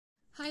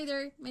Hi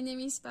there, my name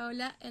is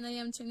Paola and I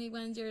am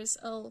 21 years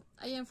old.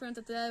 I am from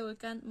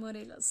Volcán,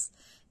 Morelos.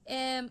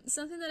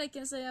 Something that I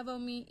can say about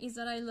me is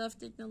that I love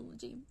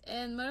technology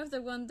and more of the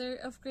wonder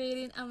of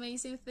creating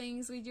amazing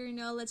things with your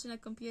knowledge in a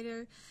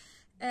computer.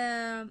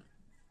 The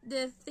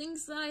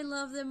things that I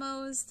love the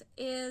most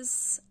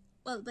is,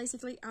 well,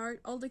 basically art,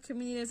 all the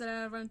communities that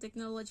are around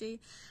technology,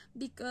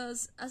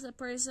 because as a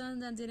person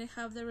that didn't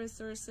have the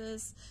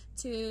resources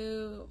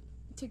to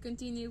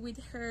continue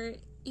with her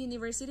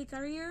university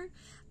career,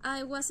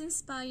 I was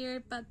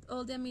inspired by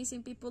all the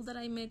amazing people that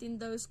I met in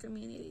those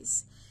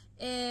communities.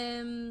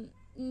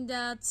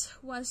 That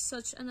was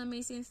such an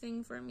amazing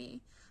thing for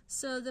me.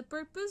 So the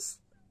purpose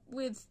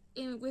with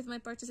my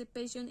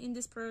participation in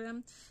this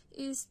program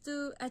is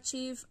to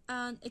achieve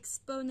an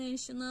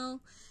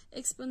exponential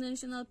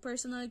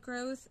personal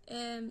growth,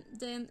 and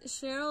then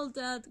share all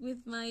that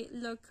with my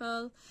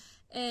local,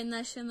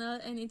 national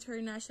and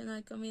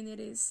international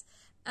communities.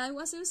 I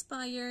was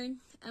inspired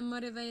and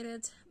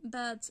motivated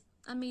by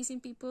amazing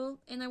people,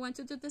 and I want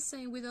to do the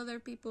same with other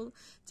people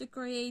to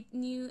create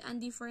new and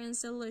different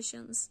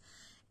solutions.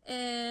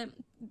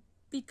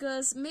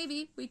 Because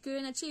maybe we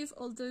couldn't achieve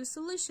all those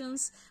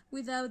solutions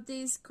without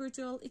this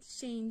cultural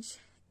exchange.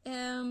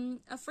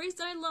 A phrase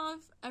that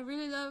I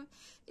really love,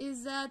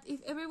 is that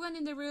if everyone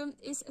in the room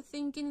is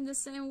thinking in the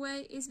same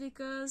way, it's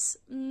because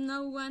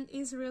no one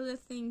is really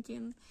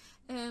thinking.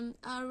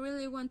 I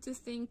really want to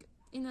think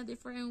in a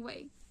different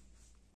way.